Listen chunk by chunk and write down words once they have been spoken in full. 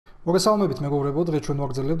მოგესალმებით მეგობრებო, დღეს ჩვენ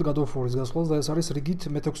ვაგრძელებთ God of War-ის გასვლას და ეს არის რიგით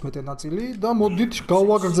მე-16 ნაწილი და მოდით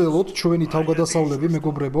გავაგრძელოთ ჩვენი თავგადასავლები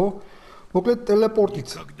მეგობრებო. მოკლედ ტელეპორტით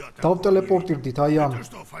დავტელეპორტირდით აი ამ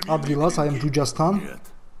ადგილას, აი ამ ჯუჯასთან.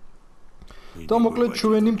 და მოკლედ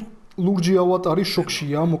ჩვენი ლურჯი ავატარი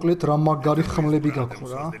შოქშია, მოკლედ რა მაგარი ხმლები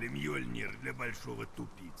გაქვს რა.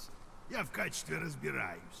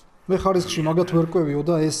 მე ხარისხში მაგათ ვერ ყვევიო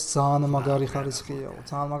და ეს ძალიან მაგარი ხარისხიაო,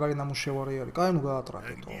 ძალიან მაგარი ნამუშევარი არის. კაი, ნუ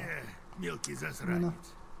გაატრაკეთო.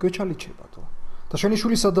 გეჩალიჩებათო. და შენი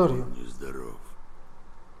შვილი სად არისო?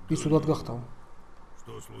 ის უდად გახტავ.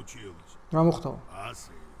 Что случилось? რა მოხდა?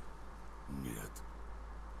 Нет.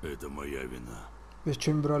 Это моя вина. ეს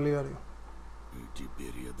ჩემი ბრალი არის. И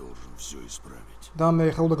теперь я должен все исправить. და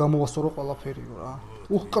მე ხელ და გამოვასწორო ყველაფერიო რა.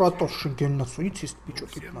 უх, კრატოს შენ გენასო, იცის ბიჭო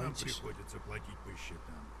ტიპმა იცის. Приходится платить по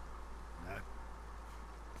счетам. Да?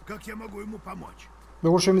 Как я могу ему помочь?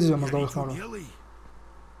 როგორ შემიძლია მას დავეხმარო?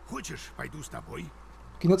 Хочешь, пойду с тобой?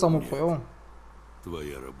 გინდა წამოვყვეო?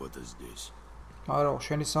 Твоя работа здесь. არა,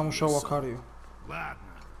 შენი სამუშაო აქ არისო.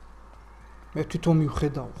 Ладно. მე თვითონ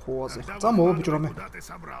მივხედავ ხო აზე. წამოვა ბიჭო რამე. Куда ты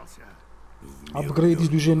собрался? Апгрейდის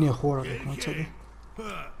движение ხო არა გქონდა, ცოდი?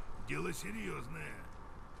 Дело серьезное.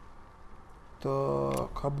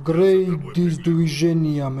 Так, апгрейდის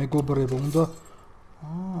движение მეგობრებო, უნდა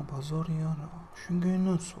ბაზარი არა. შენ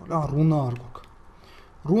გენაცვალე. რუნა არ გვაქვს.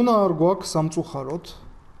 რუნა არ გვაქვს სამწუხაროდ.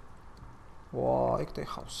 ვა, ეგ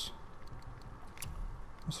ტეხავს.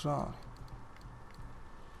 ეს რა არის?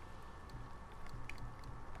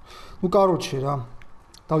 ну короче რა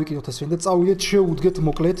დავიკიდოთ ეს რენ და წავიდეთ შეუდგეთ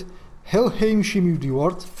მოკლედ ჰელჰეიმში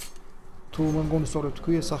მივდივართ თუ მგონი სწორად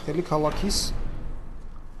თქვი ეს სახელი ქალაქის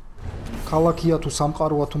ქალაქია თუ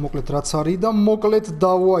სამყაროა თუ მოკლედ რაც არის და მოკლედ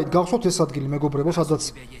დავაით გახსოვთ ეს ადგილი მეგობრებო სადაც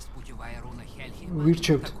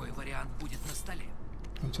ვირჩევთ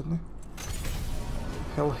მიცოდნე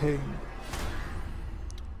ჰელჰეიმ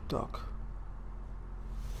так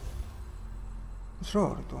რა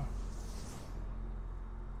არის თო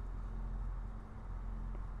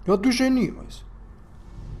Я движение есть.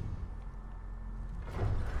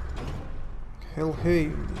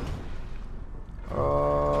 Хелхейм.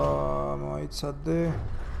 Майцаде.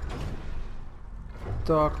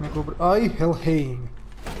 Так, мегобр. Ай, Хелхейм.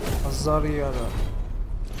 Азариара.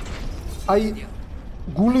 Ай,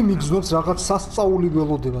 გული მიგზნობს რაღაც სასწაული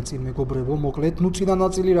ველოდება წინ მეგობრებო, მოკლედ, ნუ წინა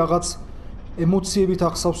ნაწილი რაღაც ემოციებით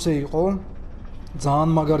ახსავსე იყო. ძალიან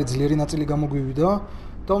მაგარი ძლიერი ნაწილი გამოგვივიდა.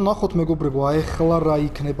 და ნახოთ მეგობრებო, აი ახლა რა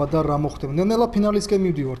იქნება და რა მოხდება. ნელა ფინალისკენ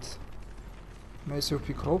მივდივართ. მე ესე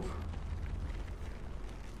ვფიქრობ.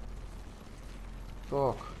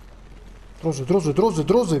 так.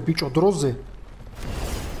 დროზე, ბიჭო, დროზე.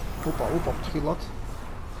 ოპა, ფთხილად.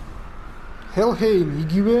 ჰელჰეიმ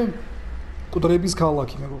იგივე კუდრების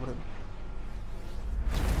ქალაქი მეგობრებო.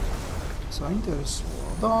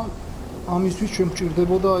 საინტერესოა და ამისთვის ჩვენ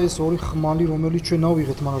გვჭირდებოდა ეს ორი ხმალი, რომელიც ჩვენ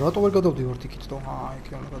ავიღეთ, მაგრამ რატო ვერ გადავდივართ იქით თო? იქ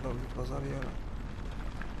არ გადავიდეთ, ბაზარი არა.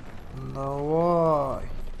 დავაი.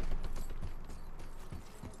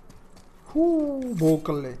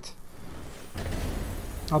 მოკლედ.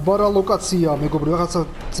 აბარა ლოკაცია, მეგობრებო, რაღაცა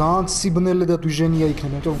ძალიან სიბნელე და движение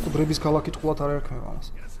იქნება, იმიტომ რომ კუდრების ქალაქი თყულად არ ერქმევა მას.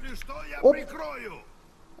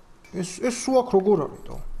 ეს სულ აქ როგორ არის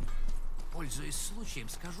თო? Пользуясь случаем,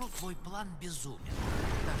 скажу, твой план безумен.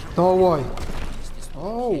 Давай.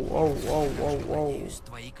 Ау. Надеюсь,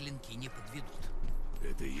 твои клинки не подведут.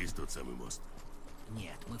 Это и есть тот самый мост.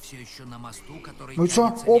 Нет, мы все еще на мосту, который... Ну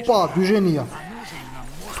что? Опа, движение.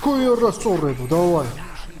 Сколько раз соребу, давай.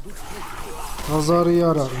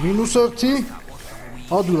 Азариара. -1.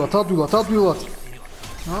 Адვილად.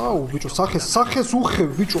 Ау, ბიჭო, სახეს უხევ,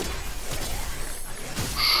 ბიჭო.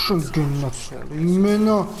 შენგენაცვალე.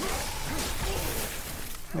 იმენა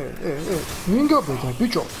მინგაბედა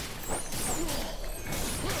ბიჭო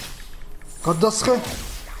გადასხე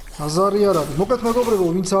აზარი არ არის მოკლედ მეგობრებო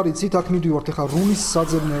ვინც არის ცით აქ მივდივართ ახლა რუნის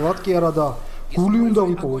საძებნელად კი არა და გული უნდა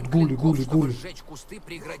ვიპოვოთ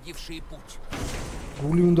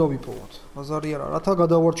გული უნდა ვიპოვოთ აზარი არა რათა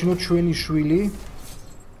გადავარჩინოთ ჩვენი შვილი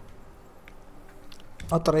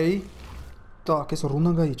ატრეი так ეს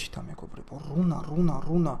რუნა გაიჩითა მეგობრებო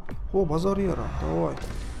რუნა ხო ბაზარი არა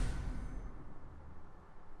დავაი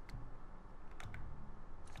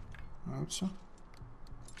Аица.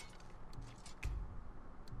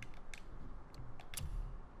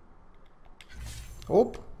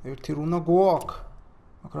 Оп, ერთი руна გვაქვს.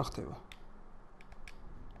 აქ რა ხდება?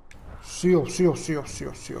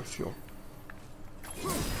 სიო.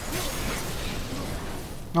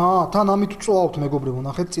 თან ამით წვავთ მეგობრებო,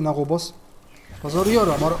 ნახეთ წინაღობას. ბაზარი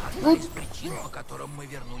არა, მაგრამ Причин, по которым мы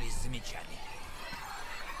вернулись за мечами.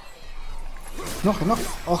 ნახე,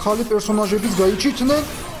 ახალი პერსონაჟებიც გაიჩითნენ.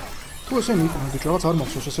 თუ ესენი იყვნენ, ბიჭო, რაღაც არ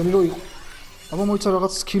მახსოვს ესენი რო იყო. აბა მოიცა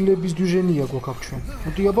რაღაც სკილების დიჟენია გვაქვს აქ ჩვენ.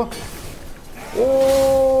 მოდი აბა.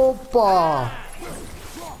 ოპა!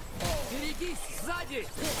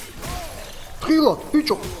 Თხილად,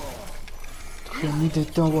 ბიჭო. თქვენი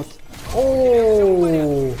დედავად.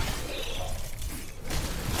 ოო!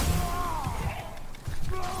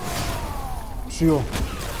 სიო.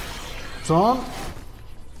 ზან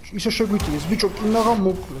ისე შეგვიტიეს, ბიჭო, კინაღა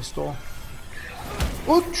მოკლეს თო.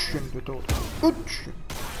 ოჩენ დედავად. ოჩენ.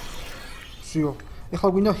 სიო. ეხლა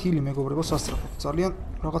გვინდა ჰილი მეგობრებო სასწრაფოდ. ძალიან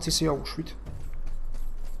რაღაც ისე აუშვით.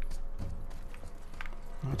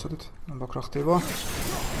 მოიცადეთ, ნაბაქ რა ხდება.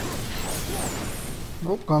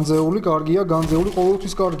 ო, განზეული კარგია, განზეული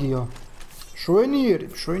ყოველთვის კარგია. შვენიერი.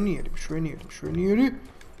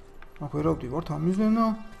 აქ ვერ ავდივართ ამიზენა.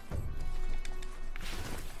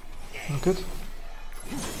 ოკეთ.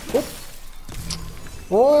 ოპ.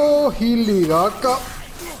 ო, ჰილი რაკა.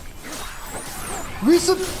 ვის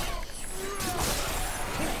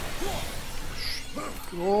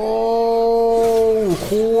ო,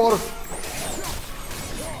 ხوار.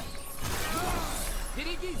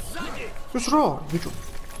 ეს რა, ბიჭო?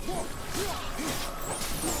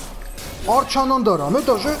 არ ჩანანდა რამე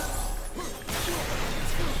დაჟე?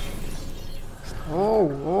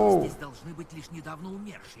 ოუ. Здесь должны быть лишь недавно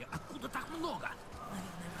умершие. Откуда так много?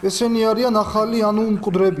 ესენი არიან ახალი, ანუ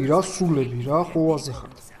მკვდრები რა, სულები რა, ხოვაზე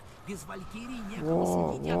ხართ. Без Валькирии некому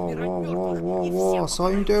судить, отбирать мертвых. И ვა, всем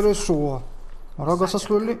საინტერესოა. რა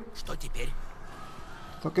გასასვლელი? Что теперь?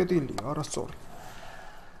 დაკეტილია, არასწორი.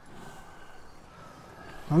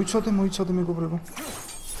 მოიცადე მეგობრებო.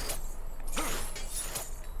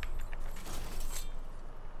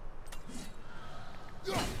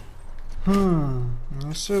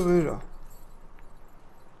 ესე ვერა.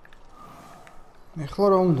 ეხლა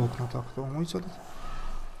რა უნდა ვქნათ აქ თო, მოიცადეთ.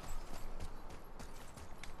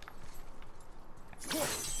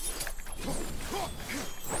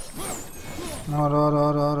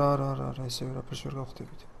 არა, ესე ვერაფერს ვერ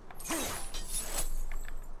გავხდებით.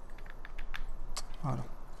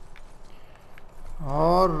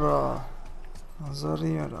 არა,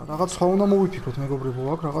 აზარი არა. რაღაც სხვა უნდა მოვიფიქროთ მეგობრებო,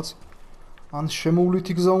 აქ რაღაც ან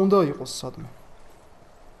შემოვლითი გზა უნდა იყოს სადმე.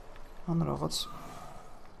 ან რაღაც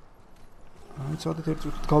მოიცადეთ ერთ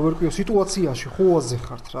წუთით გავერკვიო სიტუაციაში, ხოვაზე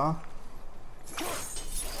ხართ რა.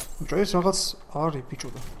 ბიჭო, ეს რაღაც არის ბიჭო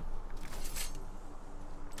და.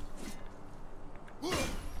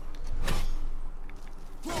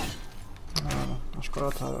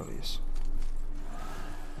 აშკარად არ არის ეს.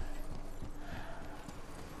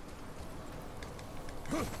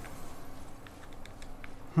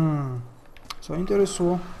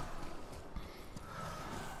 საინტერესოა.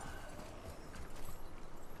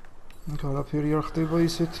 ყველაფერი არ ხდება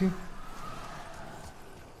ისეთი.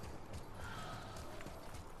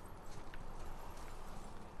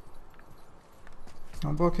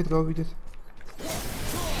 აბა აქეთ გავიდეთ.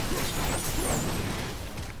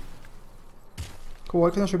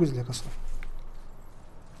 აქედან შეგვიძლია გასვლა.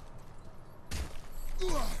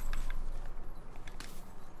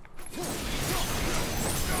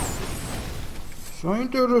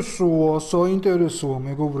 საინტერესოა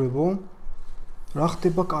მეგობრებო. რა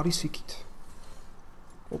ხდება კარის იქით?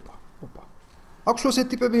 ოპა. აქვს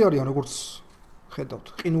ესეთი ტიპები არიან, როგორც ხედავთ,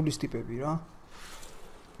 ყინულის ტიპები რა.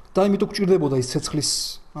 და იმიტომ გჭირდებოდა ის ცეცხლის,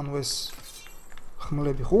 ანუ ეს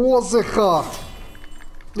ხმლები. ხოვაზე ხარ.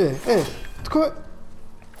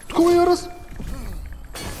 თქვენ არას?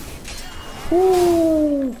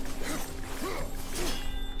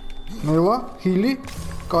 მელა, ჰილი,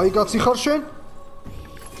 კაი კაცი ხარ შენ?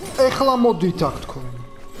 ეხლა მოდით აქ თქვენ.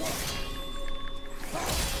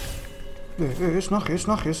 ეს ნახე,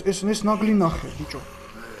 ეს ნაგლი ნახე, ბიჭო.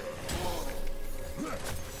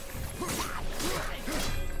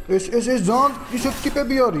 ეს ძალიან ისეთ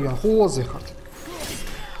ტიპები არიან, ხოვაზე ხართ.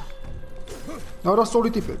 არასწორი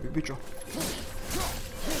ტიპები, ბიჭო.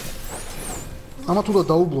 ამა თუ და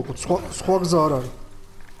დაუბლოკოთ, სხვა გზა არ არის.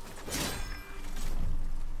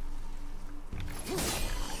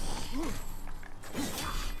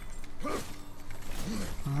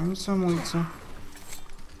 მოიცა.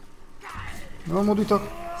 რა მოდით აქ?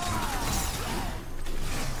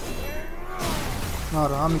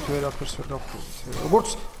 არა, ამით ვერაფერს ვერ გავხდებით.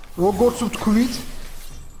 როგორც ვთქვით,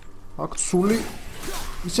 აქ სული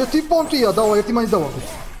ისეთი პონტია, დავა ერთი მაინც დავაგეთ.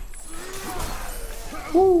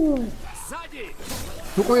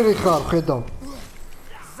 უყვირი ხარ, ხედავ.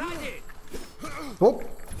 ოპ,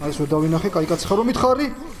 აი ეს ვერ დავინახე, კაი კაცი ხარ რომ მითხარი?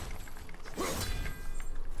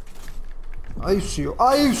 აი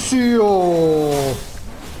ვსიო.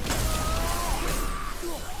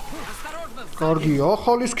 კარგია,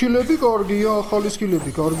 ახალი სკილები, კარგია, ახალი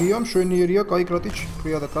სკილები, კარგია, მშვენიერია, კაი კრატი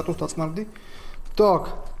ჭრია და კრატოს დაწნარდი.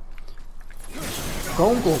 Так.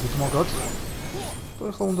 Გაუმკლობით მაგათ. და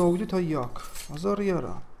ეხლა უნდა ავიდეთ აი აქ. აზარი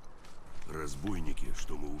არა. Разбойники,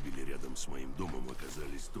 что мы убили рядом с моим домом,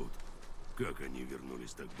 оказались тут. Как они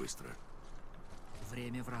вернулись так быстро?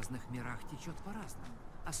 Время в разных мирах течет по-разному.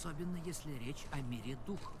 Особенно если речь о мире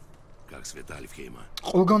духов. Как свет Альфхейма.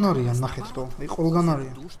 Ყველგან არიან ნახეთ თო. აი ყველგან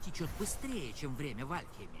არიან. Душ течет быстрее, чем время в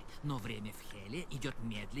Альхеме, но время в Хеле идет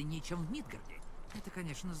медленнее, чем в Мидгарде. Это,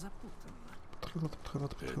 конечно, запутанно.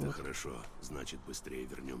 Это хорошо. Значит, быстрее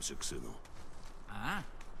вернемся к сыну. А,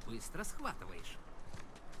 быстро схватываешь.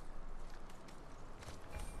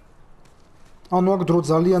 ანუ აქ დრო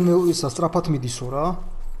ძალიან ისა სწრაფად მიდისო რა.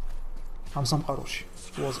 ამ სამყაროში.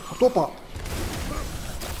 ტოპა.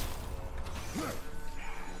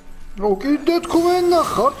 კიდე თქვენ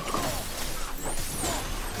ნახართ.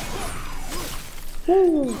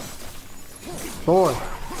 ой.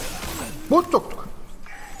 მოტოკ.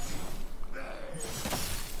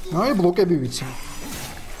 აი ბლოკები ვიცი.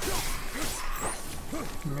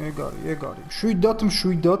 ეგარი.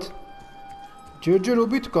 მშვიდად.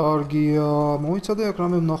 ჯერჯერობით კარგია. მოიცადე აქ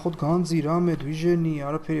რამე ვნახოთ განძი, რამე დვიჟენი,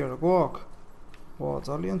 არაფერი არა გვაქვს. ვა,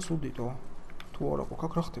 ძალიან ცუდიტო. თუ არა გვაქვს,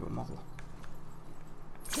 აქ რა ხდება მაღლა?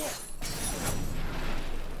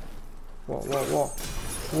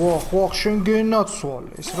 ვა, ხო შენ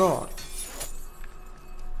გენაცვალე, ეს რა არის?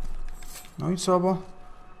 ნაიცაბა.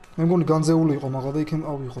 მე მგონი განზეული იყო მაღლა და იქ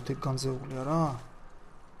ავიღოთ ეგ განზეული არა?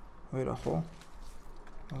 ვერა ხო?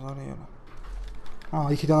 აზარი არა.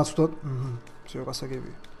 იქიდანაც ვთქვათ, всё,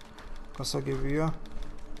 გასაგებია.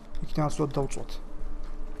 იქიდანაც ვთქვათ დავწვათ.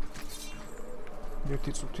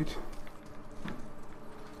 ერთი წუთით.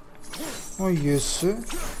 აი ესე.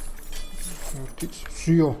 ერთიც,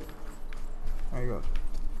 всё. აიგარ.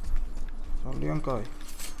 ძალიან კაი.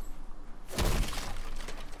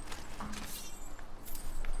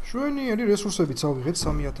 შვენიერი რესურსებიც ავიღეთ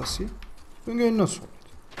 3000. ვინ გენასვათ?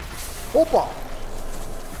 ოპა!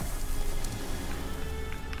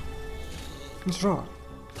 ის რა?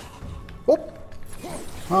 ოპ!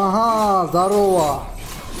 აჰა, здорово.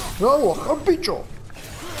 Здорово, ხარ ბიჭო.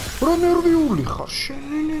 რა ნერვიული ხარ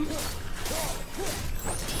შენ?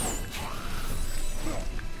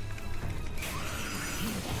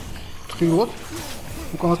 თხილოთ.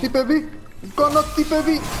 უკანა ტიპები.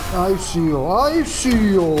 აი всё.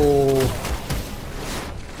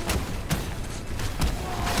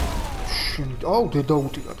 შენ, აუ, დედა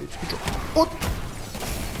უტირად ეს ბიჭო.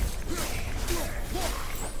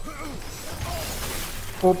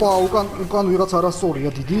 ოპა, უკან ვიღაც არასწორია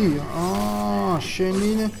დიდი?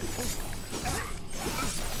 შენი.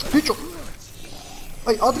 ბიჭო.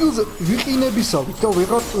 აი, ადგილზე ვიყინებისავით და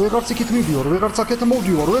ვეღარც იქით მივდივარ, ვეღარც აქეთ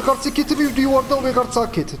მოვდივარ, ვეღარც იქით მივდივარ და ვეღარც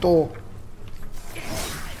აქეთ, ტო.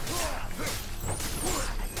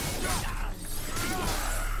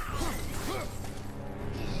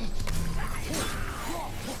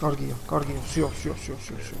 კარგია, всё.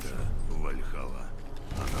 Вальхала.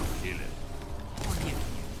 Она в Хеле.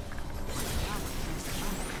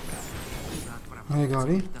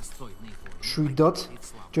 ეგარი. შვიდად.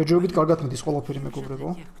 ჯერჯერობით კარგად მიდის ყველაფერი მეგობრებო.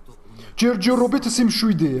 ჯერჯერობით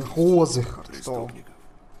სიმშვიდეა, ხოვაზე ხართ, ტო.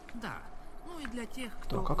 Да. Ну и для тех,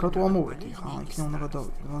 кто Так, აქ რატო ამოვედი? იქნებ უნდა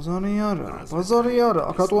გადავიდე. ბაზარი არა,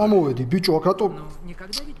 აქ რატო ამოვედი? ბიჭო, აქ რატო? Ну,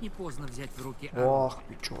 никогда ведь не поздно взять в руки. ვახ,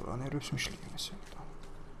 ბიჭო, რა ნერვებს მიშლიან ესე.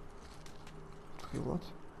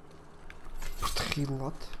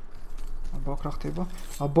 ფრთხილად. აბა აქ რა ხდება?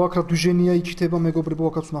 აბა აქ რა დვიჟენია იჩითება მეგობრებო,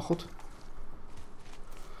 აქაც ვნახოთ.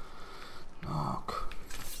 აქ.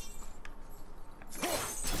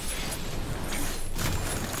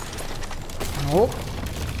 ოპ.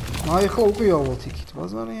 აი ხო უყიავთ იქით,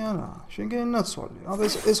 ბაზარი არა. შენ გენაცვალე. აბა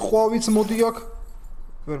ეს ყვავიც მოდი აქ.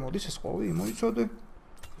 ვერ მოდის ეს ყვავი, მოიცადე.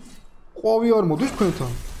 ყვავი არ მოდის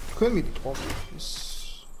თქვენთან. თქვენ მიდით ყვავი. ეს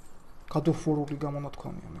კადოფორული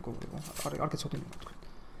გამონათქვამია მეგობრებო. არ გეცოდინე თქვენ.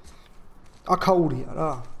 აკაურია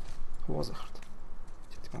რა. ხოვაზე ხართ.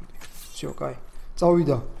 ისეთი მომდი. всё, კაი.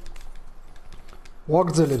 წავიდა.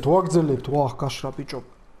 ვაგძელებთ, ვახ, გაშრა ბიჭო.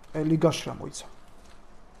 ელი გაშრა მოიცა.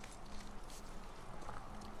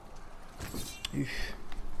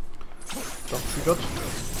 Так,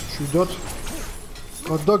 შვიდად.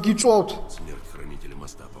 გადაგიწვავთ. Смерть хранителя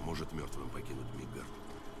моста поможет мертвым покинуть Мидгард.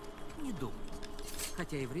 Не думаю.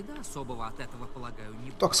 Хотя и вреда особого от этого, полагаю,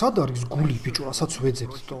 не будет. Так, сад არის გული ბიჭო, რასაც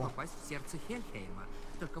ვეძებთ, Проще то. попасть в сердце Хельхейма.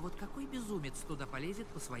 Только вот какой безумец туда полезет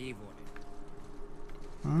по своей воле?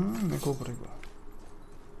 მეგობრებო.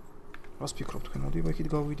 რას ფიქრობთ თქვენ? მოდი იქით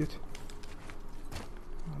გავიდეთ.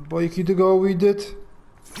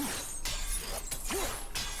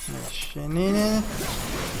 შენი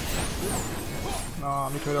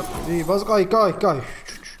მით ვერ ატყდი ბაზ კაი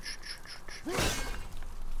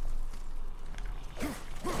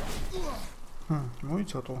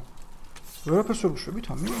მოიცადო ვერაფერს ვერ უშვებით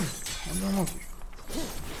ამი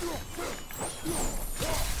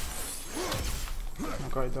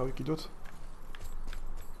კაი დავიკიდოთ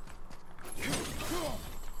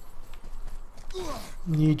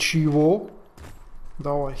Ничего.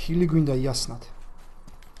 Давай, хили гвинда яснат.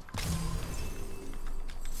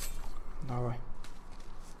 Давай.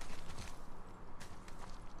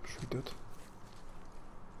 Что идет?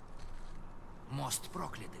 Мост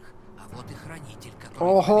проклятых, а вот и хранитель, который...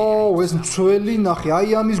 Ого, это цвели нахи, а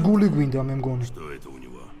я мисс гули гвинда мемгони. Что это у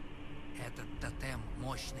него? Этот тотем —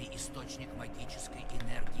 мощный источник магической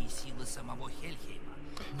энергии силы самого Хельхейма.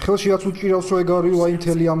 ხელში რაც უჭირავს ეგ არის აი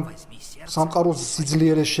მთელი ამ სამყაროს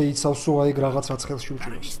სიძლიერე შეიცავსო აი რაღაც რაც ხელში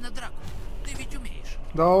უჭირავს.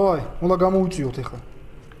 დავაი, უნდა გამოვიწიოთ ახლა.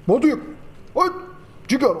 მოდი. აი,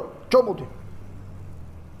 ჯიგარო, ჩამოდი.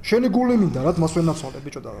 შენი გული მინდა, რა მას ვერ ნაცვალე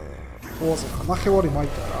ბიჭო და ოაზე ხა ნახევარი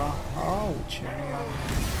მაიტა რა. აუ, ჩემი.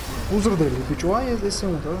 უზრდელი ბიჭო, აი ესე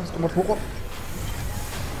უნდა, სტუმარს მოყვა.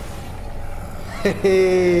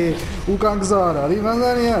 უკან გზა არ არის,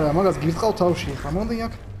 მანდანი არა, მაგას გირწყავ თავში ხა, მოდი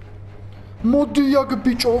აქ. მოდი აქ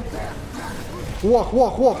ბიჭო. ვახ.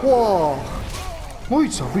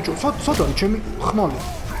 მოიცა ბიჭო, სად არის ჩემი ხმალი?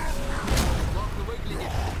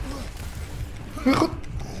 ეხლა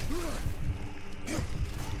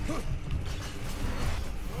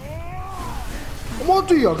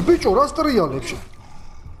მოდი აქ ბიჭო, რა სტრიალებში?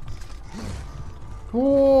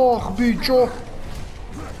 ვახ ბიჭო.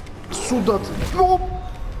 Судат.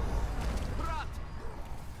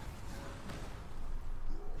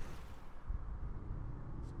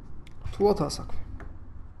 Თუათ ასაქვე.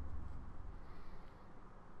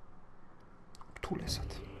 ურთულესად.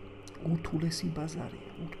 ურთულესი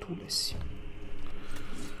ბაზარია, ურთულესი.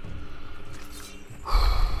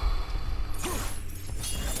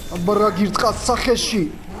 აბა გირწყას სახეში.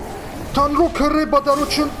 თან რო ქერება და რო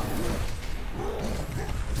ჩვენ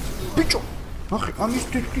ბიჭო, ნახე, ამის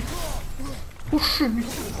თითქი უშენი.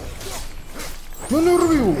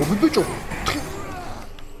 ნერვიულობ, ბიჭო.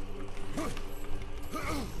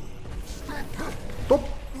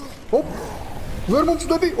 Hop. ვერ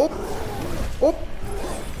მომწდები, hop.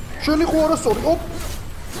 შენი ხო არასწორი, hop.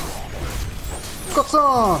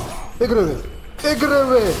 კაცან,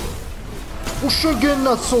 ეგრევე.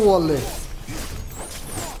 უშენგენაცვალე.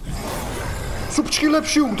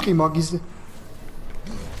 სუფჩკილებში უტყი მაგიზე.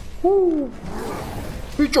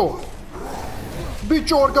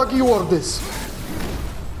 Bicho არ გაგიوارდეს.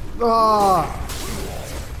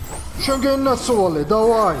 შენ ნაცვალე,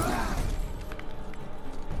 დავაი.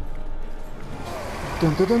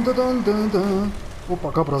 დან. ოპა,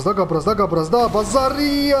 გაბრაზდა,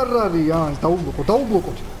 ბაზარი არ არის. აი,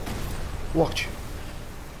 დაუბლოკოთ. ვახჩი.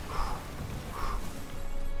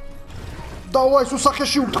 დავაი,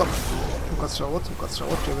 სუსახეში უტყავ. უკაცრავად,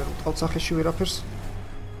 ჯერ ვერ უტყავ სახეში ვერაფერს.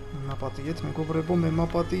 მაპატიეთ, მეგობრებო, მე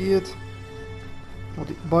მაპატიეთ.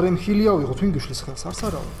 მოდი, ბარემ ჰილი ავიღოთ, ვინ გიშლის ხელს, არც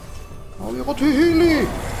არავინ. ავიღოთ ჰილი.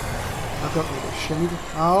 აგაყიდე, შენი.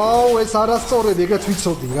 აუ, ეს არასწორები, ეგეც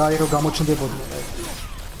ვიცოდი რა, ეგ გამოჩნდებოდი.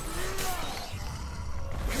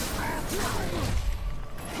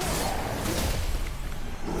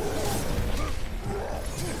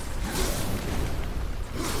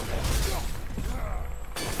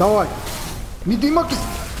 დავაი. მიდი მაგის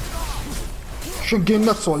შენ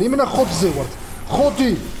გენაცვალე, იმენა ხოთზე ვარ.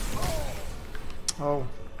 ხოთი. აუ.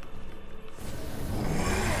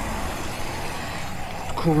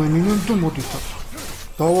 თქვენინემ თუ მოდით.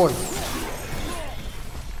 დავაი.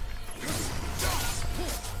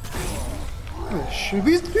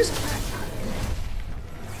 ვის?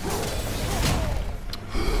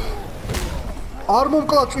 არ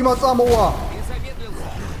მომკლა წვიმა წამოვა.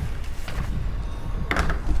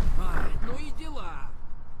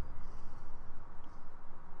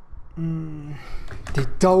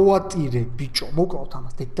 დავატირე ბიჭო, მოკავთ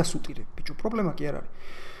ამას, დედას უტირებ ბიჭო, პრობლემა კი არ არის.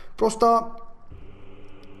 პროსტა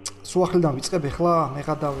სუახლიდან ვიწყებ ახლა,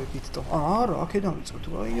 მეღადავებით თო. არა, აქედან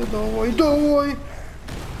ვიწყებ. აია,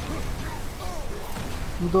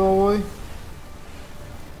 დავაი.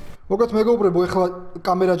 მოგეთ მეგობრებო, ახლა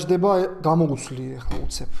კამერა ჯდება, გამოგუცლი ახლა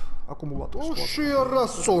უცებ აკუმულატორს. ოში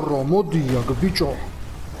არასწორო, მოდი აქ ბიჭო.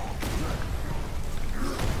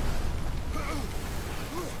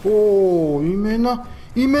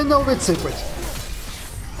 იმენა ვეცეკვეთ.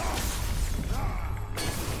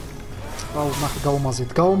 აუ, ნახე,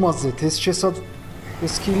 გავუმაზეთ,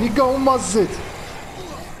 ეს ხილი გავუმაზეთ.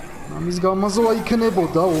 ამის გამაზვა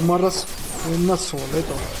იქნებოდა, უმარას ენაცვალე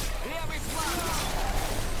და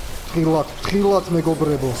ფრთხილად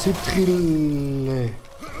მეგობრებო, სიფრთხილე.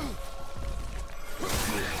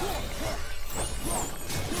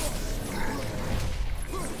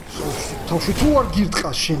 თავში თუ არ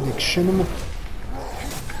გირტყას შენ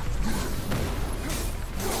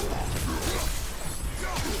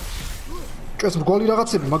ჭეს მრგვალი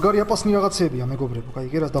რაღაცები, მაგარი აპასნი რაღაცებია მეგობრებო, კაი,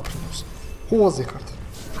 გერას დაფრინავს. ხუაზე ხართ.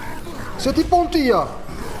 ესეთი პონტია.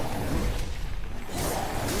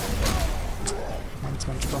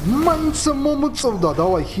 მაინც მომწევდა,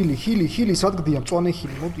 დავაი, ჰილი, სად გდია, მწვანე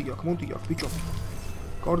ჰილი, მოდი აქ, ბიჭო.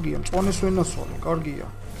 კარგია, მწვანეს ვენასვალე, კარგია.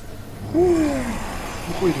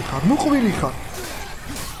 მუყვილი ხარ.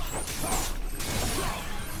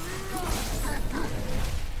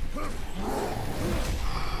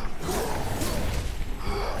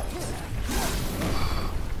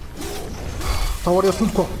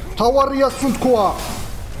 თავარია სუნთქვა.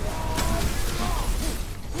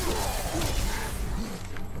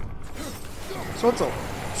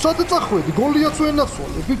 სად წახვედი, გოლიაც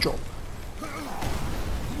ვენასვალე, ბიჭო.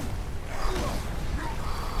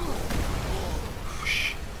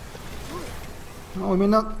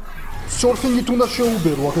 იმენა სორფინგით უნდა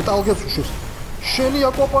შეუბერო, აქ ტალღებს უშვებს. შენი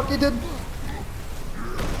აკვაპარკიდე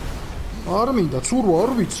არ მინდა, ცურვა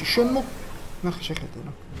არ ვიცი, შენ ნახე შეხედე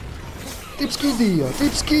რა.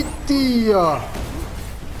 ტიპს კიდია.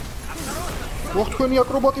 ვახ თქვენი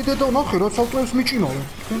აკრობატი დედა, ნახე რა ცალკეებს მიჭინავენ.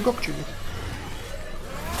 თქვენ გაგჭირეთ.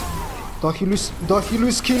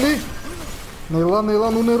 დახილვის სკილი. ნელა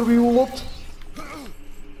ნუნერვიულობთ.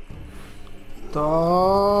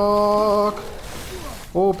 Так.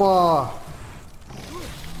 Опа.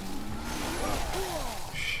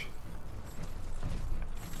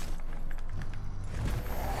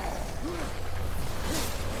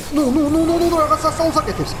 Ну, რაღაცა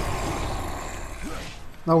საულსაკეთებს.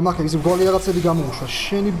 ნახე, ის გოლი რაღაცები გამოუშვა.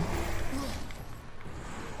 შენი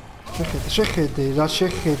შეხედე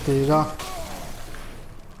რა.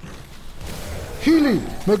 ჰილი,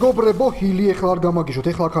 მეგობრებო, ჰილი ეხლა არ გამაგიჟოთ,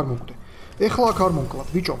 ეხლა აქ არ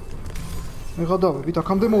მომკლავ, ბიჭო. მეღადავებით,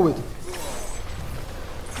 აქამდე მოვედი.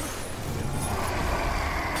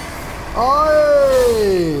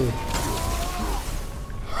 აი!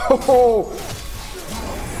 ჰო!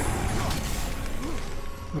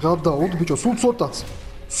 გადაუდ, ბიჭო, სულ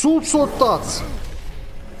ცოტაც.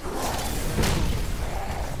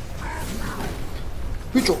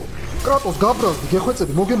 ბიჭო, კრატოს გაბრაზდი,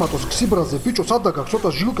 გეხვეწები, მოგემატოს ქსიბრაზე, ბიჭო, სადა გაქვს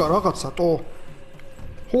ცოტა ჟილკა რაღაცა, ტო.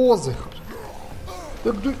 ხოაზე ხარ.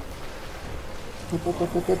 ეგ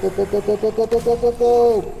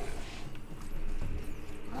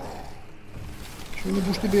შენი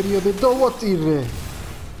ბუშტი ბერიადე დავატირე.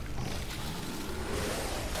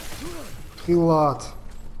 ხილად.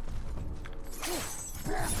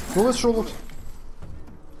 როგორ შეგოთ?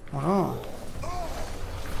 არა.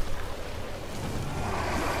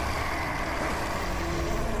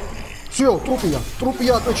 всё,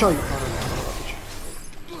 трупия отвечай.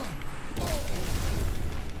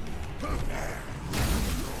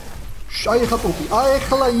 აიხლა ტრუპი,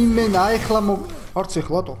 აიხლა იმენა, აიხლა არც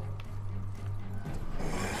ეხლატო.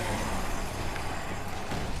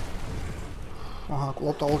 აჰა,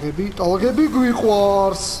 კლავ ტალღები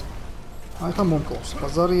გვიყვარს. აიხლა მომკლავს,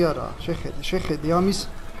 ბაზარი არა, შეხედე ამის.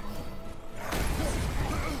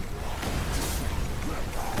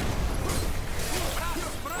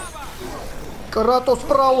 კრატოს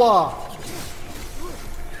სპრავა.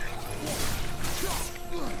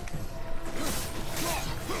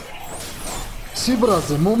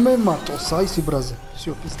 სიბრაზე მომემატოს, აი სიბრაზე.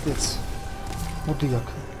 всё, пиздец.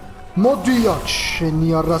 მოდი აქ,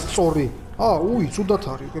 შენი არასწორი. უი, ცუდად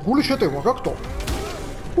არის. გული შეტევა გაკტო.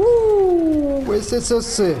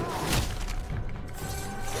 ესესესე.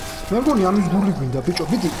 მე მგონი ამის გული გვინდა, ბიჭო,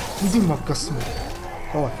 მიდი მაგასმე.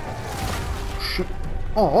 დავაი.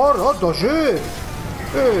 არა, დაჟე.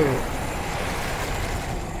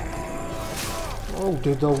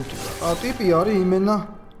 დედაუტი. ტიპი არის იმენა.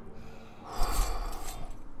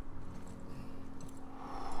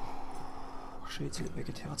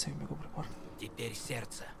 Теперь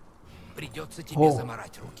сердце. Придется тебе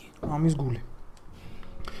заморать руки. Амис гули.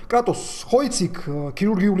 კრატოს, ხო იციქ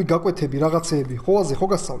ქირურგიული გაკვეთები, რაღაცეები, ხოაზე ხო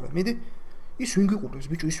გასწავლე? მიდი. ის ვინ გიყურებს,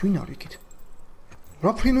 ბიჭო, ის ვინ არის იქით?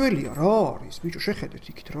 რა ფრინველია, რა არის, ბიჭო, შეხედეთ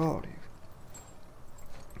იქით რა არის.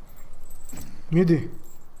 მიდი.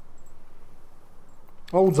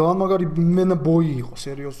 ძალიან მაგარი მენა ბოი იყო,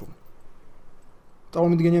 სერიოზული.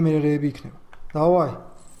 წარმომიდგენია მე რეები იქნება. დავაი.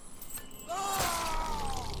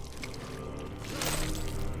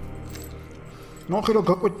 ნახე რა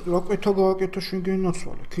გაკვეთა შენ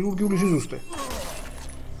გენაცვალე, ქირურგიული სიზუსტე.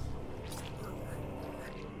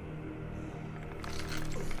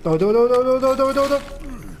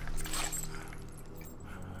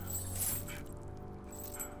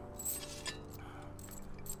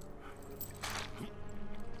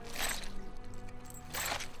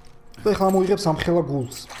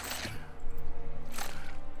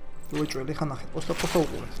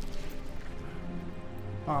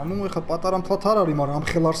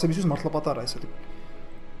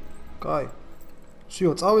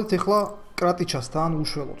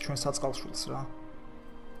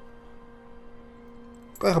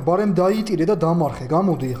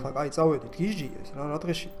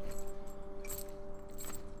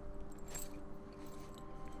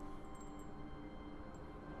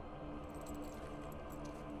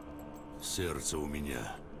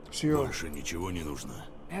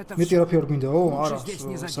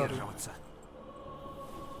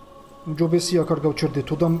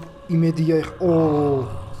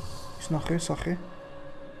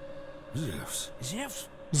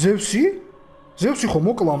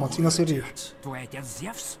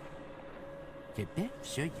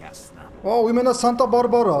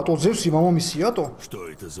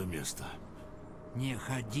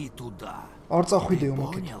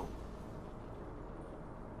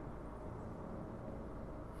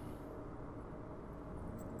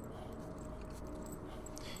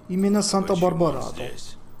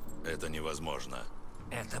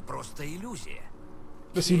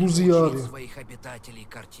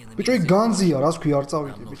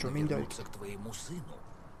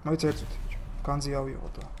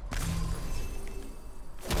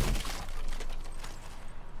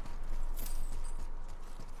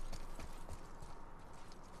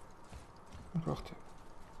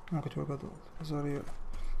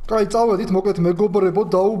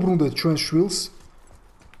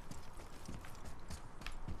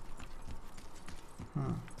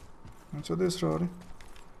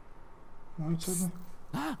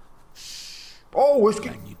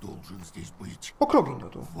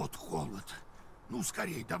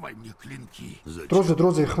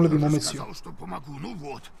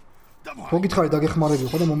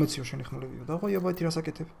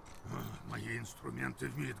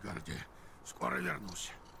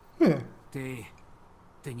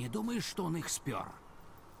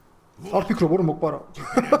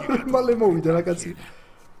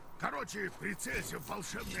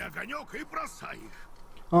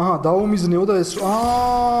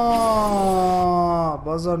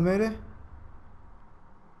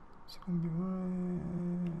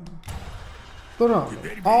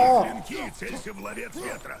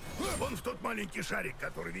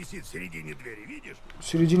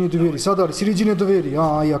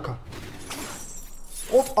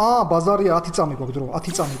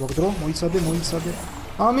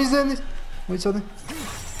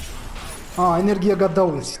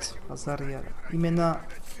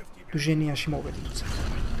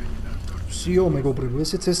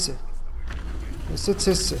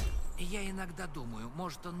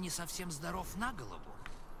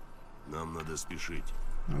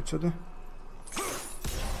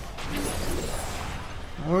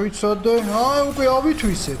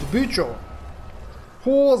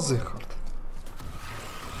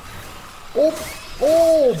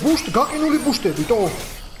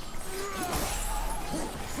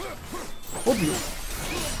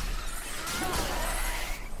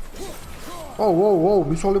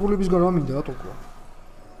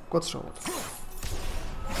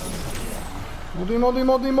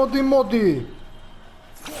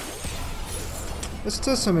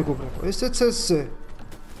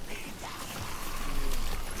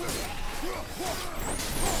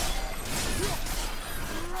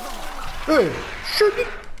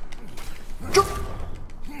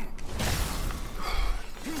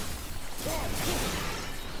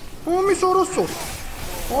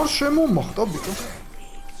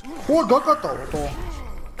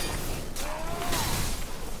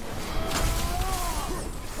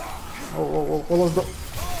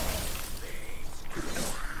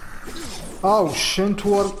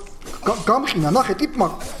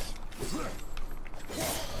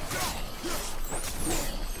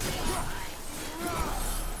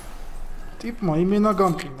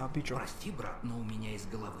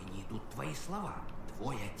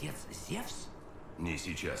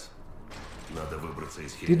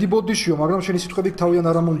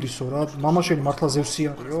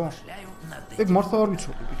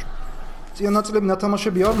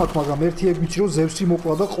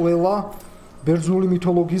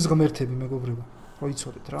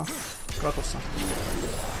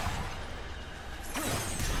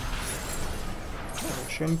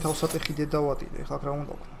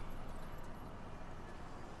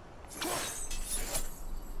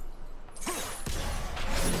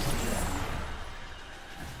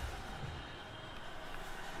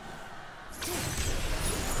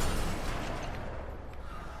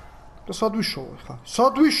 სად ვიშოვო ხა?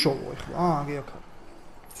 სად ვიშოვო ხა? აგი აქ.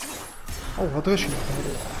 აუ, რა დღეში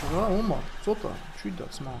მქონდა რა, ომა, ცოტა, შვიდა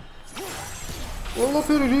ძმა.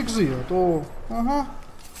 ყველაფერი რიგზია, თო. აჰა.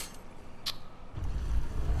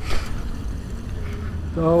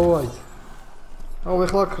 დავაი. აუ,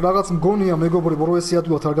 ეხლა რაღაც მგონია მეგობრებო, რომ ესე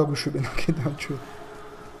ადვილად არ გაგვიშვებენ აქედან ჩვენ.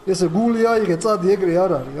 ესე გული აიღე, წადი ეგრე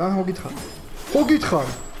არ არის, რა, ხო გითხარ? ხო გითხარ?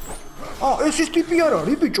 ეს ის ტიპი არ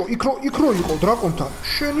არის, ბიჭო, იქ რო იყო დრაკონთან.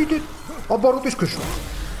 შენი და აბაროტის ქვეშ.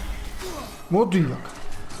 მოდი აქ.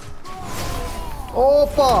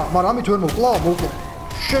 ოპა, მაგრამ ამით ვერ მოკლა, მოკლა.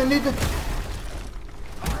 შენი და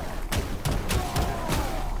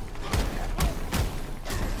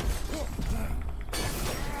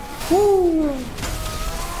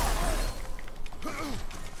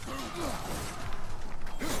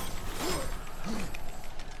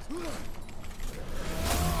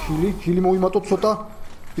ხილი მოიმატოთ ცოტა.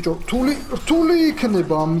 ბიჭო, რთული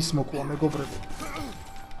იქნება ამის მოკლა, მეგობრებო.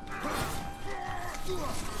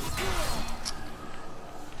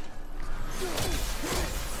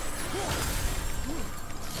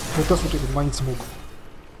 მოგასუტები მაინც მოგ.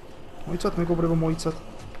 მოიცათ მეგობრებო, მოიცათ.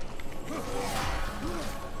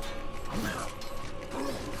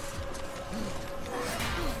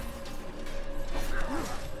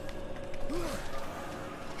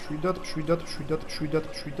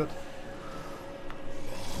 შვიდად.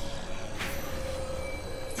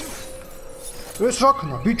 ეს რა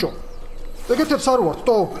ქნა, ბიჭო? ეგეთებს არ ვართ,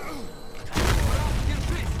 თო?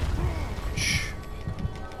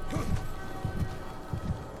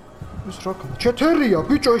 ეს რა ქნა? ჩეთერია,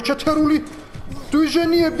 ბიჭო, ეს ჩეთერული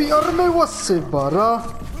დვიჟენიები არ მევასება რა.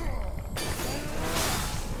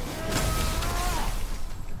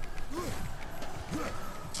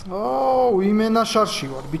 აუ, იმენა შარში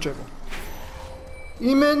ვარ, ბიჭებო.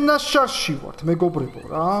 იმენა შარში ვარ, მეგობრებო,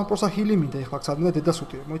 რა. პროსა ჰილი მინდა ეხლა ცადნა დედას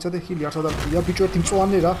უტირებ. მოიცადე ჰილი არც ადარია, ბიჭო, ერთი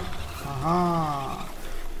მწვანე რა. აჰა.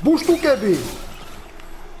 ბუშტუკები.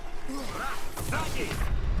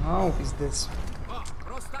 აუ, პიზდეც.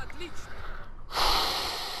 Просто отлично.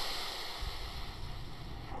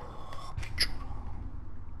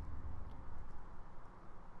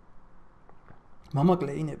 მამა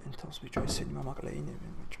კლეინებენ თავს, ბიჭო, ესენი მამა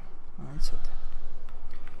კლეინებენ, ბიჭო. აიცადე.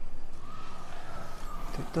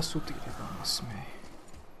 დედას უტირებ ამას მე.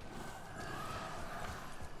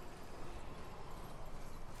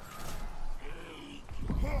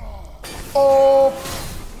 ო!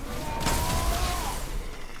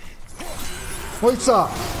 მოიცა!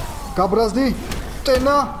 გაბრაზდი,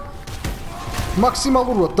 ტენა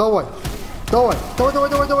მაქსიმალურად, დავაი. დავაი.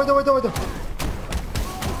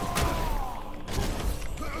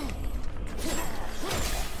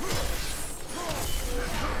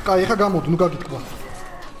 კაი, ეხა გამოდი, ნუ გაგიტკბა.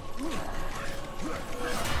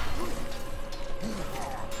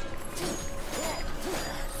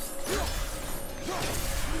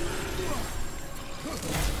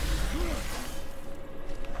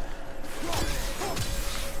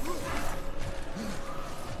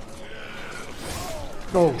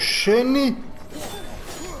 ო, შენი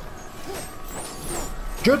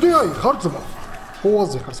ჯედი აი, ხარ ძმა.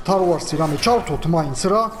 ხოაზე ხარ, თარვარსი რამე ჩავთოთ მაინც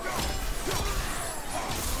რა.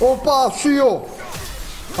 ოპა, სიო!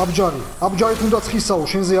 აბჯარი თუნდაც ხისაო,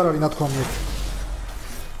 შენზე არ არის ნათქვამი.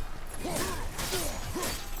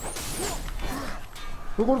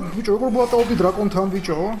 როგორ ბლატაობდი დრაკონთან,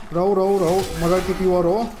 ბიჭო? რაო, მაგარი ტიპი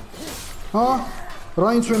ვარო? ჰა?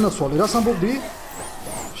 რაინც ვერ ნაცვალე, რას ამბობდი?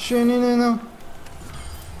 შენი ნენა.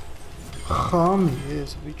 ხამი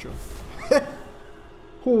ეს, ბიჭო.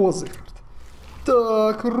 ხოაზე ხარ.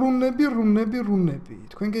 Так, რუნები.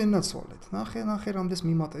 თქვენ გენაცვალეთ. ნახე რამდენს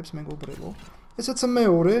მიმატებს მეგობრებო. ესეც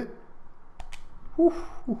მეორე.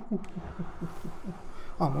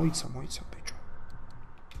 მოიცა,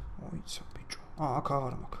 ბიჭო. აქ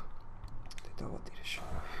აღარ მაქვს. დედავატირეში.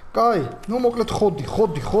 კაი, ნუ მოკლედ ხოდი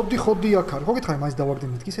აქ არის. ხო გითხარი, მაინც დავარდე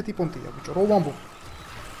მეთქი, ესეთი პონტია, ბიჭო. რა ვამბობ?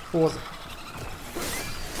 ხოაზე.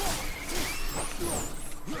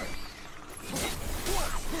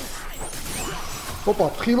 ოპა,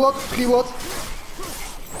 თხილად.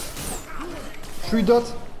 შვიდად.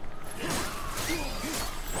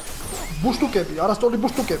 ბუშტუკები, არასწორი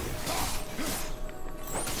ბუშტუკები.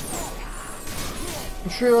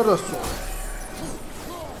 შეარასწორი.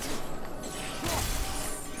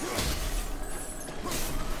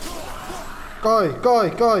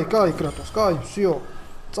 კაი, კრატოს, კაი, всё.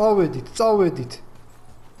 წავედით.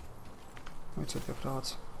 მოიცადე რაღაც.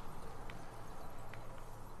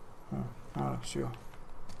 არა, всё.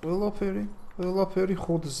 ყველაფერი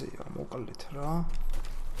ხოდზეა, მოკლედ რა.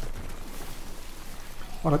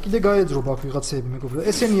 მაგრამ კიდე გაეძრობა აქ ვიღაცები მეგობრებო.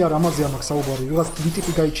 ესენი არ ამაზე ამაქვს საუბარი, ვიღაც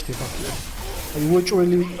ტიპი გაიჩნდება. აი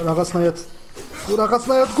უეჭველი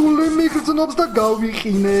რაღაცნაირად გული მიგრძნობს და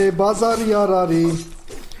გავიყინე, ბაზარი არ არის.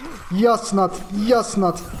 იასნად.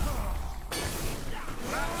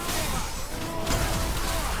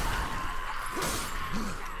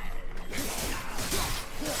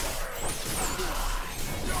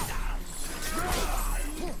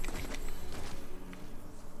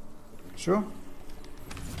 Всё?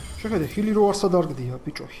 შეხედე, ჰილი რო არსად არ გდია,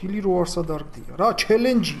 ბიჭო, ჰილი რო არსად არ გდია. რა,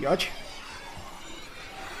 ჩელენჯია,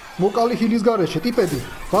 მოკალი ჰილის გარეშე, ტიპები,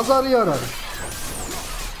 ბაზარი არ არის.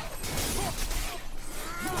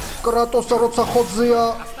 კრატოსა როცა ხოძეა,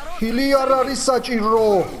 ჰილი არ არის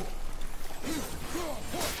საჭირო.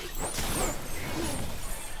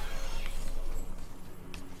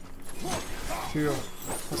 всё,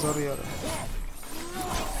 ბაზარი არ არის.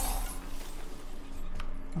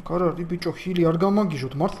 არ არის ბიჭო, ჰილი არ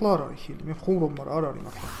გამაგიჟოთ, მართლა არ არის ჰილი, მე ხუმრობ, მაგრამ არ არის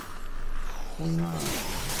მართლა.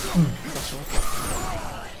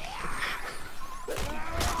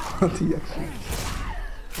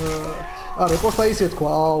 არა, პოსტა ისე თქვა,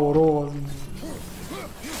 აო, რო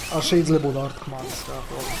არ შეიძლებოდა არ თქმა ის რა,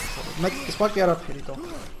 მე სპაკი არაფერი თო.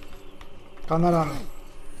 განარამე.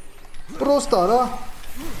 პროსტა რა.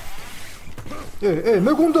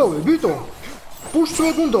 მე გუნდავე, ბიტო. პუშს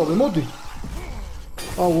მე გუნდავე, მოდი.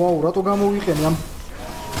 აუ, რატო გამოვიყენე ამ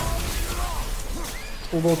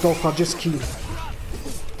უბო დავხარჯე სკილი.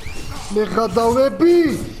 მე გადავები.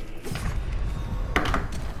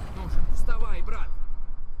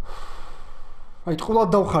 აი, თქვა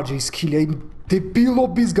დავხარჯე ის სკილი, აი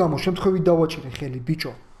დებილობის გამო შემთხვევით დავაჭირე ხელი,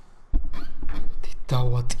 ბიჭო.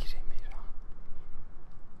 დავატირე მე რა.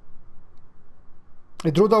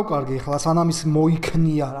 დრო დავკარგე ახლა, სანამ ის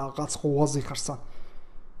მოიქნია რაღაც ხოვაზე ხარსა.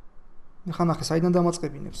 მე ხან ახე საიდან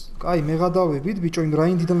დამაწყებინებს? კაი, მე გადავებით, ბიჭო, იმ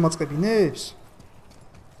რაინდიდან მაწყებინებს?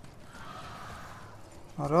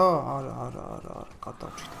 არა,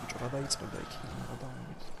 გადავჭით, ბიჭო, რა დაიწყება იქ,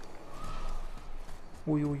 გადავებით.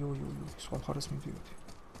 უი, სხვა მხარეს მივიდოდი.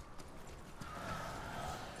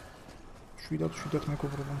 შვიდად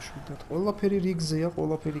მეგობრებო, შვიდად. ყველაფერი რიგზეა,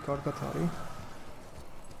 ყველაფერი კარგად არის.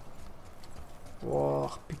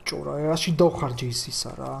 ვახ, ბიჭო, რა, რაში დავხარჯე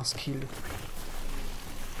ისა რა, სკილი.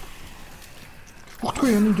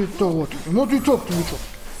 ხუთიანი დავატირე. მოდი თოფ ბიჭო.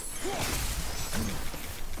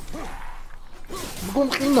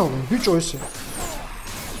 გონყინავ ბიჭო ესე.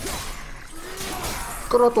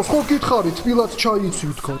 კრატოს ხო გითხარი, თბილად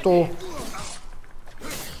ჩაიცვი თქო.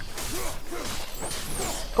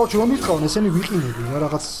 კოჩი რომ მიყავენ ესენი ვიყინები რა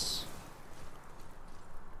რაღაც.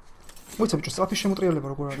 მოიცა ბიჭო, სტრაფის შემოტრიალება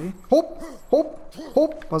როგორ არის?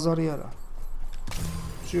 ჰოპ, ბაზარი არა.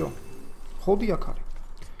 всё. ხოდი აქ არის.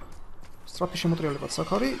 სტრაფის შემოტრიალებაც აქ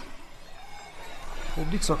არის.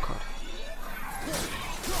 ხოდიც აქ არის.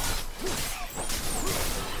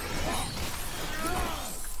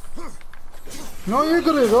 ნო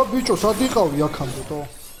ეგრე რა ბიჭო, სად იყავი აქამდე თო?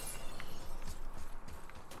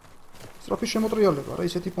 სტრაფის შემოტრიალება რა,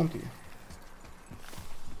 ისეთი პონტია.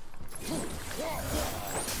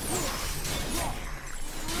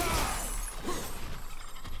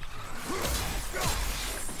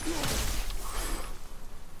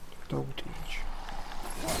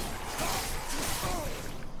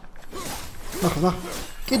 ნახე,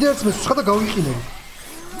 კიდე ერთ მეც ცხადა გავიყინები.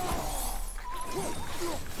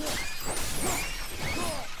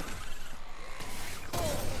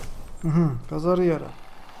 ბაზარი არა.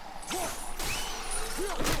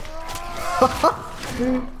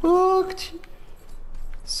 ოქჩი.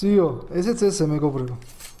 всё, ესეც ესე მეგობრებო.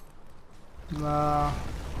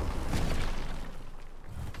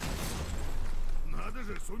 Надо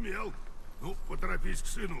же, сумел. Ну, поторопись к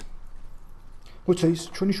сыну. მოიცა ის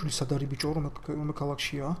ჩვენი შვილი სად არის ბიჭო, რომ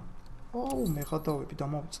ქალაქშია? აუ, მე გადავები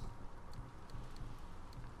დამოვიწყდა.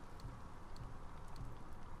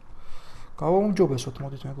 გავაუმჯობესოთ,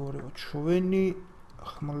 მოდით მეგობრებო, ჩვენი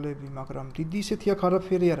ხმლები, მაგრამ დიდი ისეთი აქ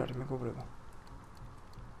არაფერი არ არის მეგობრებო.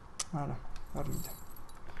 არა, არ მინდა.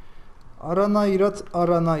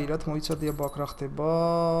 არანაირად მოიცადია ბაქ რა ხდება,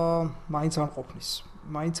 მაინც არ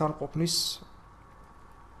ყოფნის.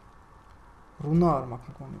 რუნა არ მაქვს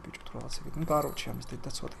მგონი ბიჭო, რაღაც ეგეთი. კაროჩი ამის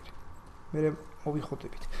დედაცვადირი. მე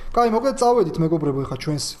მოვიხოდებით. კაი, მოკლედ წავედით მეგობრებო, ეხა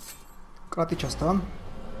ჩვენს კრატიჩასთან.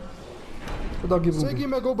 სეგი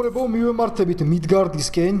მეგობრებო, მივემართებით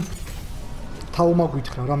მიდგარდისკენ. თავმა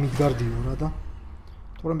გითხრა რა მიდგარდიო რა და.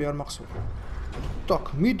 თორემ მე არ მახსოვს.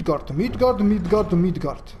 так, მიდგარდ.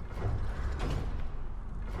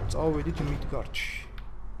 წავედით მიდგარდში.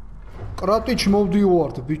 კრატიჩ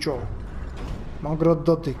მოვდივართ ბიჭო. მაგრად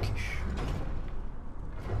და დეკიში.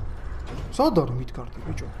 სად არის მიდგარდი,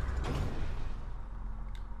 ბიჭო?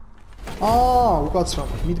 აა,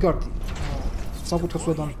 უკაცრავად, მიდგარდი. Საკუთრებს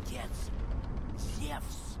ვედან.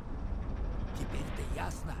 Теперь-то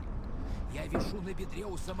ясно. Я вишу на бедре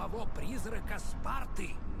у самого призрака Спарты.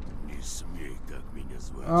 Не смей так меня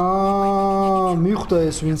звать. Аа, მიხვდა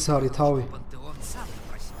ეს ვინც არის თავი. Пантеон сам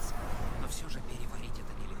напросился. Но все же переварить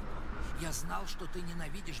это нелегко. Я знал, что ты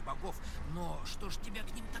ненавидишь богов, но что ж тебя к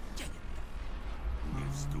ним так тянет? Не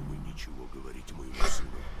вздумай ничего говорить моему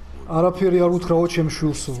сыну. არაფერი არ უთხრაო ჩემ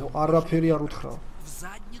შვილსო, არაფერი არ უთხრაო. В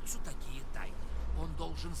задницу такие тайны. Он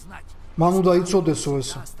должен знать. მან უნდა იცოდესო ეს.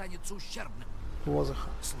 Останется ущербным. უაზახა.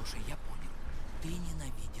 Слушай, я понял. Ты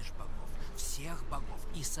ненавидишь богов, всех богов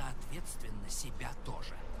и, соответственно, себя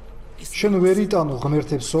тоже. შენ ვერ იტანო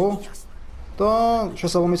ღმერთებსო და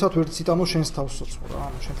შესაბამისად ვერ იტანო შენს თავსოც, რა,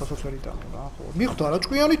 ანუ შენ თავსოც ვერ იტანო რა, ხო. მიხვდა რა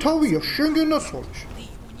ჭკვიანი თავია, შენ გენასწავლე. Ты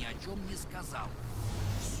ему ни о чем не сказал.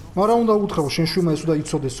 მაგრამ უნდა უთხრაო შენ შვილმა ეს უნდა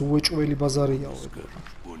იცოდეს, უეჭველი ბაზარიაო ეგ.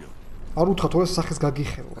 Понял? არ უთხრა თორე სახეს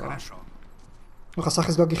გაგიხელო რა. Хорошо. ნუ ხა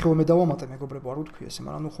სახეს გაგიხელო მე დავამატე მეგობრებო, არ უთქვი ესე,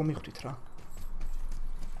 მაგრამ ნუ ხო მიხვდით რა.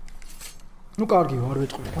 ნუ კარგიო, არ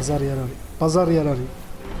ვეტყვი, ბაზარი არ არის. ბაზარი არ არის.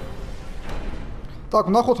 Так,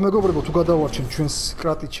 ნახოთ მეგობრებო, თუ გადავარჩენთ ჩვენს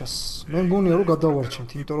კრატიჩას. მე მგონია რომ გადავარჩენთ,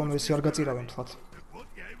 იმიტომ რომ ესე არ გაწირავენ თქვათ. Вот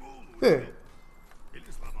я его улучшил.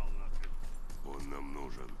 Или сломал нахрен. Он нам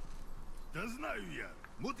нужен. Да знаю я.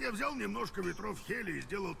 Вот я взял немножко ветров Хели и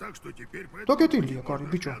сделал так, что теперь по Так это этому Илья, можно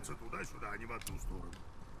Карли, ты чё? шляться туда-сюда, а не в одну сторону.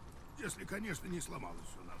 Если, конечно, не сломалось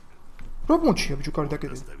все нахрен. რა მომჩია ბიჭო, კარი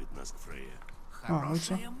დაკეტილი. Доставит нас к Фрейе.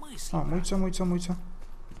 მოიცა. Хорошая мысль. მოიცა.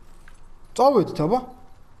 წავედით, აბა.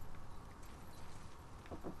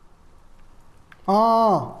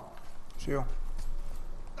 Всё.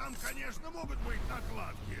 Там, конечно, могут быть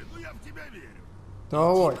накладки, но я в тебя верю.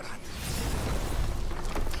 Давай.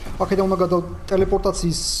 აქედან უნდა გადავ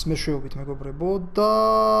ტელეპორტაციის მეშვეობით მეგობრებო და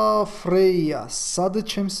ფრეია სად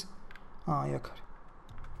ჩემს აი აქ არის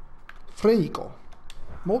ფრეიკო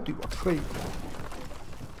მოდივარ ფრეიკო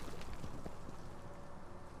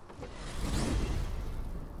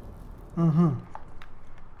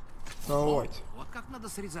давай Вот как надо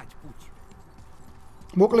срезать путь.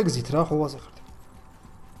 მოკლე გზით რა ხო ვაზახართ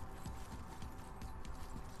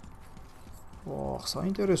ოხ,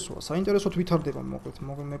 საინტერესოდ ვითარდება მოკლედ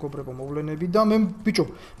მეგობრებო მოვლენები და მე ბიჭო,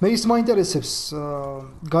 მე ის მაინტერესებს,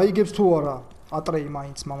 გაიგებს თუ არა ატრეი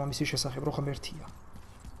მაინც მამამისის შესახებ, რო ხომ ერთია.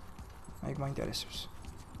 აი მაინტერესებს.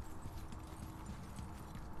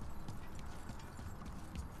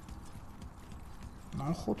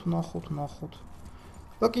 ნახოთ.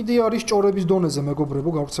 და კიდე არის ჭორების დონეზე მეგობრებო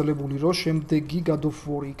გავრცელებული, რომ შემდეგი God of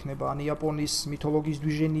War იქნება ან იაპონიის მითოლოგიის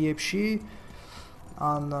დვიჟენიებში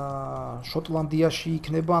ან შოტლანდიაში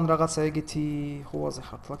იქნება ან რაღაცა ეგეთი ხოაზე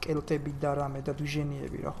ხართ რა კელტები და რამე და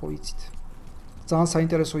დვიჟენიები რა ხო იცით ძალიან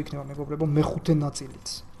საინტერესო იქნება მეგობრებო მეხუთე ნაწილიც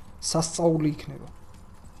სასწაული იქნება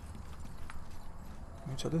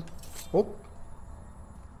მიცადეთ ოპ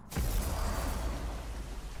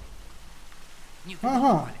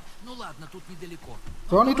Ага. Ну ладно, тут недалеко.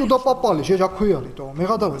 რანი თუ დაპაპალი შეჟაქვიალი თო მე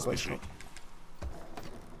გადავება ის რა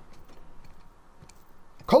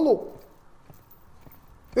კალო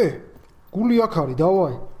гули აქ არის,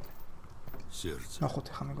 давай. Сердце.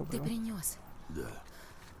 ნახოთ ახლა მეგობრებო. Ты принес. Да.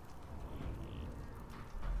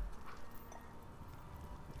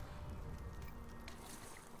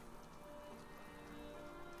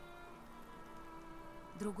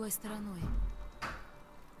 Другой стороной.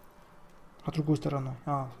 А другой стороной.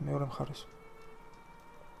 მეორე მხარეს.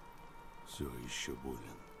 Все еще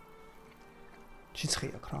болен. Чицхи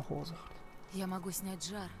აქ რა ხოლმე ხარ. Я могу снять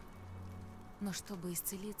жар. Но чтобы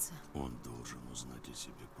исцелиться, Он должен узнать о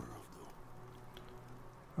себе правду.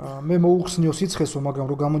 მე მოუხსნიო სიცხესო, მაგრამ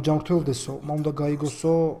რომ გამოჯანმრთელდესო, მან უნდა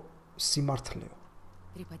გაიგოსო სიმართლეო.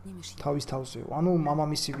 приподнимешь его. თავის თავზეო. ანუ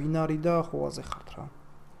მამამისი ვინ არის და ხოლმე ხართ რა.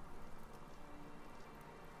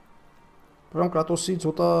 რომ კრატოსი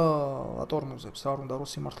ცოტა ატორმოზებს, არ უნდა რომ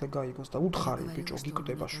სიმართლე გაიგოს და უთხარი ბიჭო,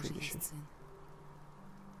 გიკვდება შვილიში.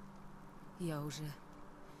 Я уже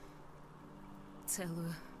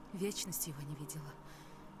целую вечность его не видела.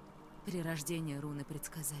 При рождении руны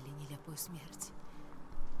предсказали нелепую смерть.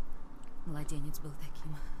 Младенец был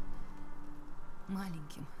таким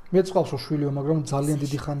маленьким. მეც ყავსო შვილიო, მაგრამ ძალიან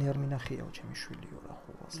დიდი ხანი არ მინახიაო ჩემი შვილიო რა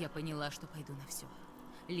ხოლმე. Я поняла, что пойду на все,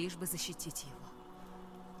 лишь бы защитить его.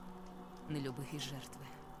 На любые жертвы.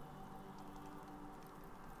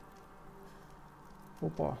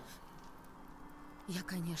 Опа. Я,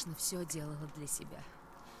 конечно, все делала для себя.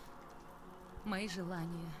 Мои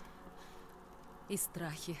желания и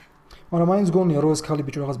страхи. მაგრამ მაინც გონია რომ ეს ქალი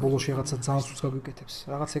ბიჭო რაღაც ბოლოში რაღაცა ძალიან სულს გაგვიკეთებს.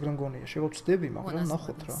 Რაღაც ეგრე მგონია. შევწდები, Он მაგრამ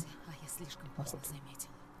ნახოთ რა. освободился, а я слишком поздно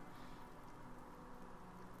заметила.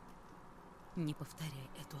 Не повторяй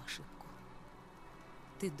эту ошибку.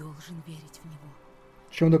 Ты должен верить в него.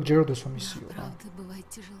 Შემდეგ გჯეროდეს რომ ისიო რა. Правда бывает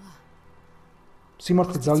тяжела.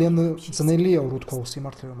 სიმართლე ძალიან ძნელია რო თქვა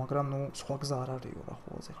სიმართლე, მაგრამ ნუ სხვა გზა არ არისო რა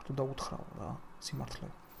ხოლმე ხარ თუ დაუთხრაო რა სიმართლე.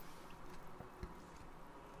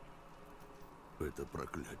 Это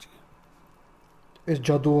проклятие. ეს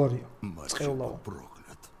ჯადოარია. Мальчик წყევლაო. был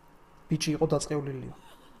проклят. ბიჭი იყო დაწყევლილია.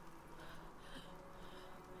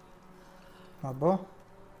 აბა,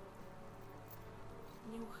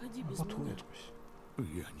 Не уходи без აბა თუ меня. ეტყვის.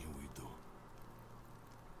 Я не уйду.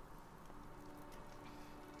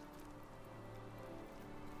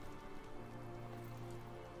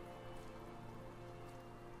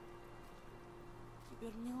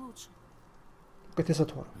 Теперь мне лучше.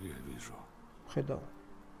 კეთესად ვარ. Я вижу. ხედავ.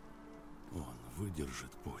 Он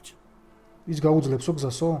выдержит путь. ის გაუძლებსო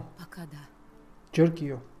გზასო? Пока да. ჯერ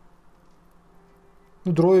კიო.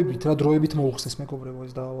 ნუ დროებით რა დროებით მოუხსნეს მეგობრებო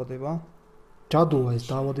ეს დაავადება. ჯადოა ეს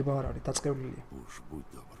დაავადება არ არის, დაწყევლილია. Уж будь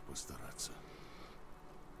добр постараться.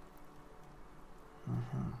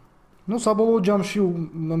 ნუ საბოლოო ჯამში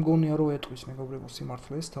მე მგონია რომ ეტყვის მეგობრებო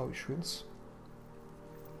სიმართლეს თავის შვილს.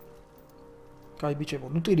 კაი ბიჭებო,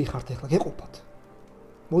 ნუ ტირი ხართ ახლა გეყოფათ.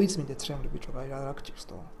 მოიწმინდეთ შემლი ბიჭო, კაი რა გჭირს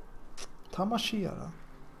თო. თამაშია რა.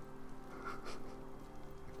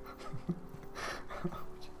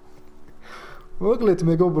 მოკლედ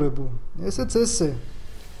მეგობრებო, ესეც ესე.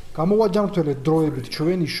 გამოვაჯამრთველეთ დროებით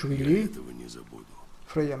ჩვენი შვილი. Я этого не забуду.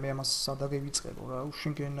 ფრეია მე ამას სადაგევიწყებო რა,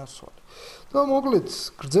 უშინ გენასვათ. და მოკლედ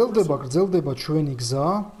გრძელდება ჩვენი გზა,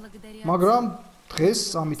 Благодаря მაგრამ დღეს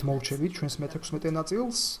ამით მოვჩებით ჩვენს მე-16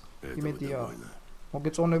 ნაწილს. Этого იმედია довольно.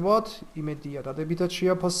 მოგეწონებათ, იმედია დადებითად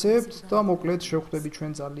შეაფასებთ და მოკლედ შევხვდები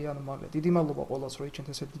ჩვენ ძალიან მალე. დიდი მადლობა ყველას რომ იჩენთ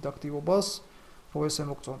ესეთ დიდაქტივობას, რომ ესე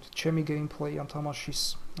მოგწონთ ჩემი გეიმპლეი ამ თამაშის,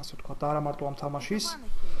 ასე ვთქვათ, და არა მარტო ამ თამაშის.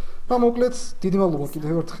 და მოკლედ დიდი მადლობა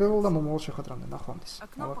კიდევ ერთხელ და მომავალ შეხვედრამდე ნახვამდის.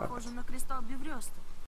 Окно მოვაკარგეთ. похоже на кристалл Беврёста.